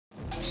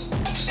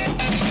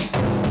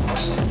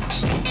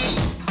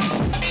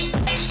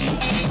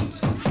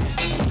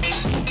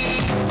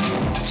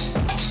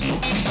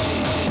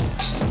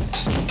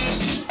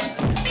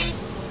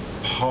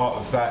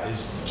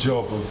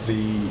job of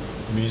the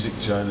music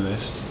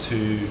journalist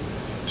to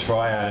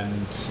try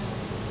and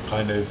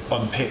kind of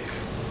unpick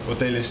what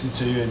they listen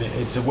to, and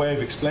it's a way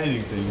of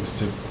explaining things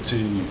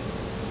to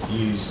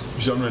use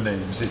genre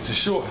names. It's a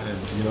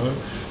shorthand, you know,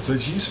 so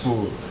it's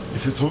useful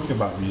if you're talking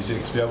about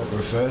music to be able to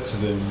refer to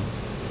them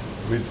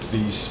with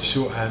these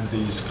shorthand,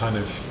 these kind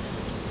of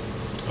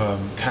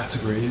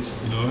categories,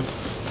 you know.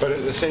 But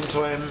at the same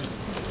time,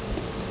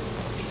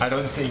 I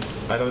don't think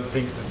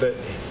that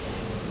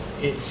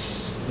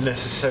it's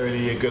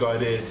necessarily a good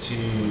idea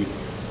to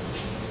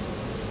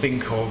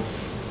think of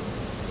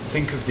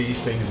these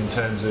things in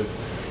terms of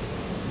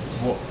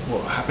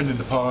what happened in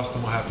the past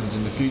and what happens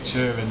in the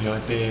future, and the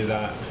idea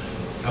that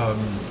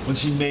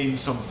once you name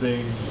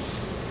something,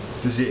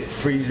 does it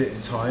freeze it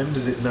in time?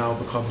 Does it now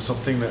become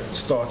something that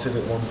started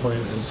at one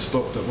point and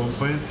stopped at one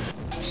point?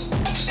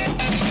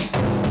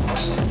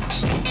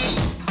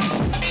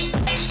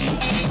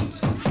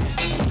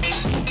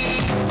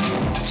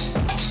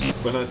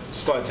 When I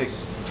started taking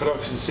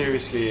production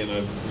seriously and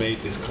I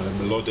made this kind of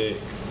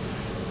melodic,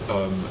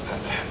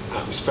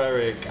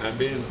 atmospheric,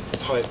 ambient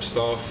type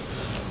stuff,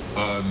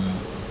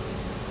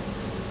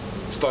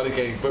 started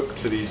getting booked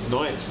for these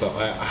nights that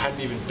I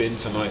hadn't even been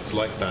to nights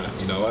like that.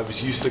 You know, I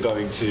was used to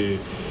going to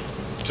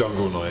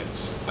jungle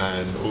nights,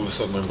 and all of a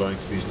sudden I'm going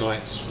to these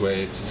nights where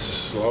it's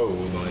just slow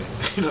all night,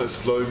 you know,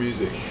 slow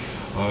music,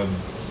 and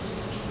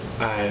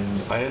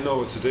I didn't know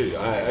what to do.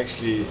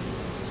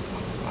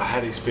 I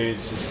had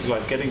experiences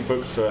like getting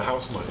booked for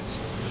house nights.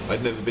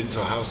 I'd never been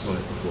to a house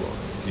night before,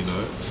 you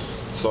know.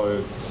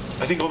 So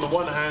I think on the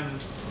one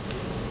hand,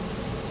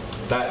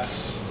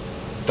 that's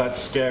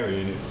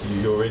scary,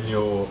 and you're in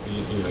your,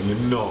 you know, you're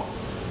not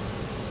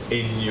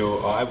in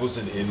your. I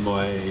wasn't in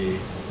my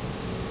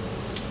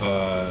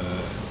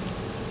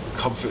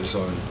comfort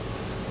zone,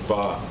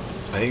 but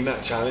I think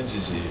that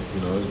challenges you,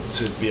 you know,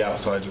 to be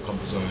outside your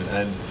comfort zone,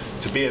 and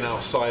to be an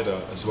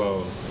outsider as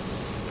well,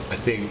 I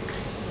think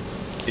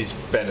is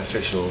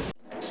beneficial.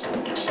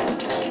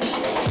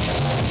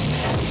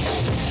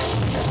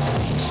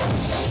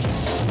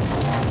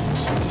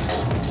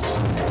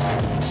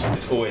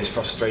 It's always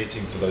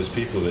frustrating for those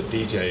people that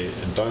DJ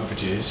and don't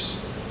produce,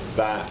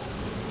 that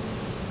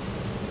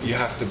you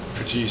have to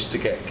produce to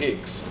get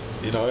gigs.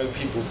 You know,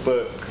 people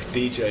book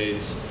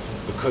DJs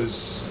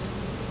because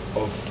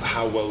of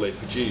how well they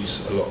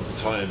produce a lot of the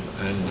time,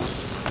 and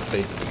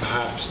they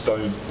perhaps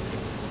don't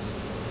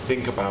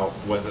think about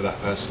whether that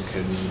person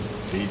can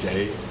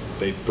DJ.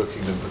 They're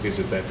booking them because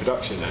of their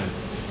production, and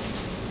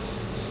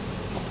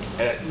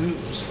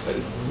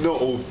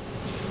not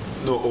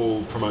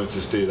all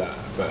promoters do that,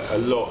 but a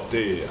lot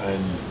do,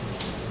 and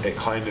it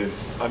kind of,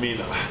 I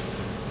mean,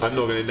 I'm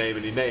not going to name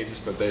any names,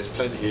 but there's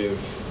plenty of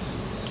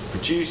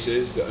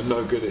producers that are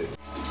no good at it.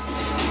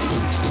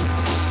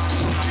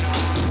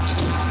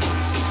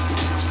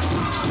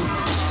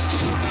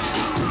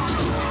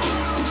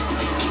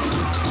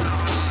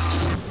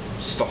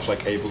 Stuff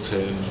like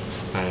Ableton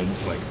and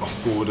like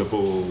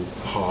affordable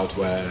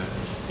hardware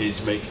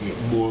is making it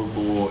more and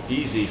more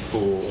easy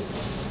for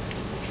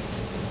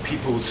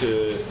people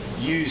to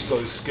use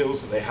those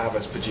skills that they have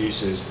as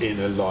producers in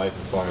a live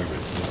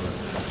environment. You know?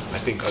 I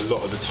think a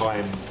lot of the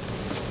time,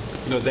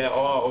 you know, there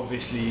are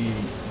obviously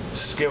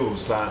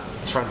skills that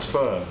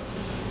transfer,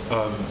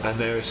 and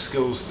there are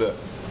skills that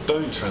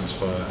don't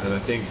transfer, and I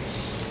think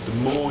the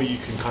more you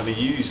can kind of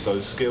use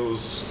those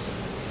skills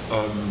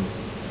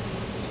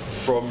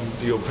from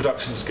your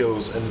production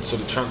skills and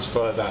sort of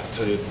transfer that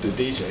to the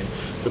DJ,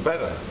 the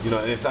better. You know,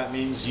 and if that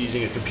means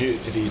using a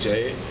computer to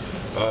DJ,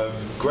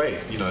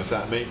 great. You know, if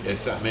that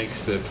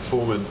makes the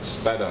performance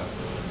better.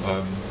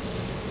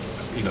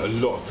 You know, a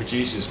lot of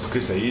producers,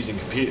 because they're using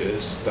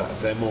computers,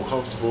 that they're more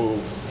comfortable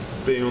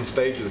being on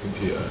stage with a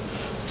computer.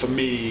 For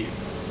me,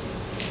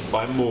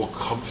 I'm more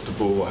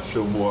comfortable, I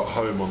feel more at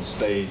home on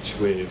stage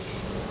with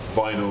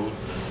vinyl,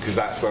 because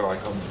that's where I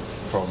come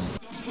from.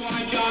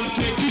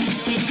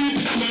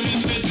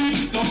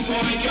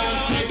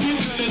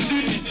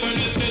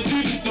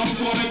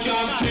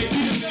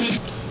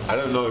 I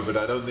don't know, but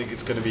I don't think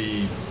it's going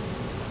to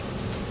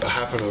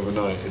happen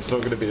overnight. It's not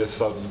going to be a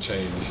sudden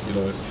change, you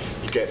know.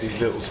 You get these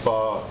little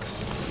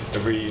sparks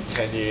every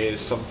 10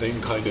 years,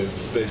 something kind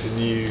of, there's a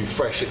new,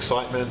 fresh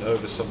excitement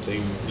over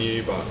something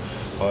new, but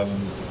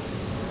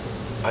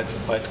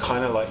I'd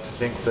kind of like to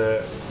think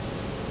that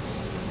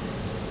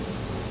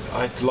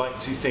I'd like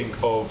to think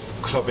of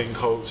clubbing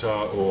culture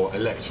or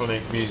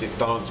electronic music,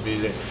 dance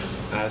music,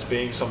 as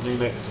being something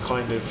that's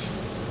kind of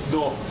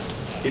not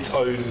its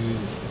own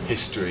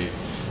history.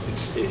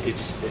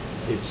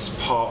 It's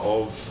part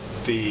of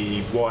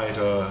the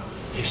wider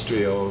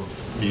history of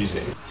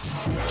music.